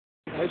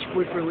Edge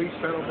quick release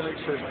saddlebag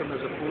system is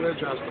a fully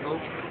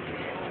adjustable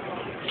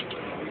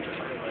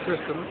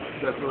system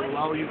that will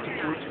allow you to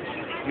put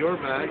your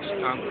bags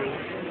onto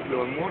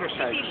your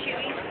motorcycle.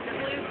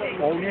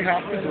 All you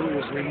have to do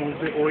is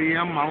remove the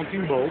OEM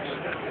mounting bolts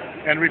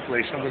and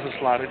replace them with a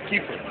slotted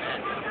keeper.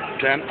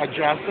 Then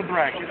adjust the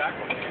bracket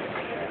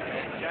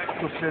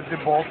to fit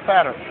the bolt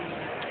pattern.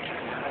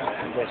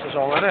 And this is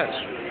all it is.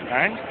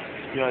 Right?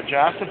 You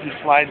adjust it, you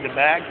slide the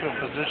bag to a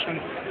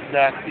position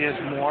that is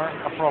more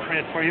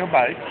appropriate for your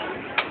bike.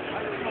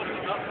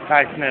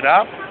 Tighten it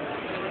up.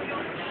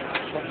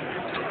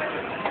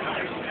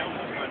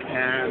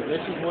 And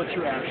this is what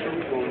you're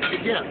actually going to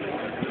get.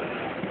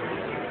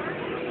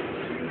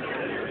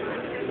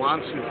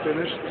 Once you've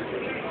finished,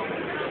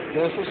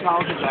 this is how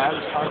the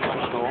bags are going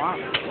to go on.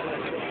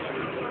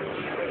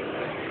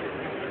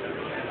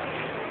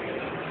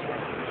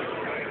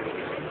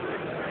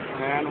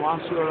 And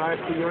once you arrive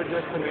to your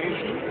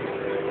destination,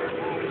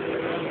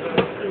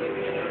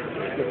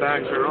 the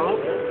bags are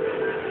off.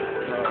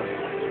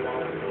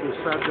 You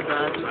set the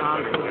bags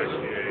on to this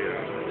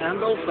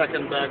handle,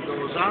 second bag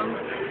goes on.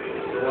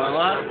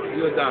 Voila,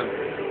 you're done.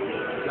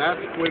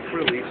 That's quick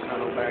release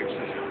saddlebag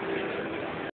system.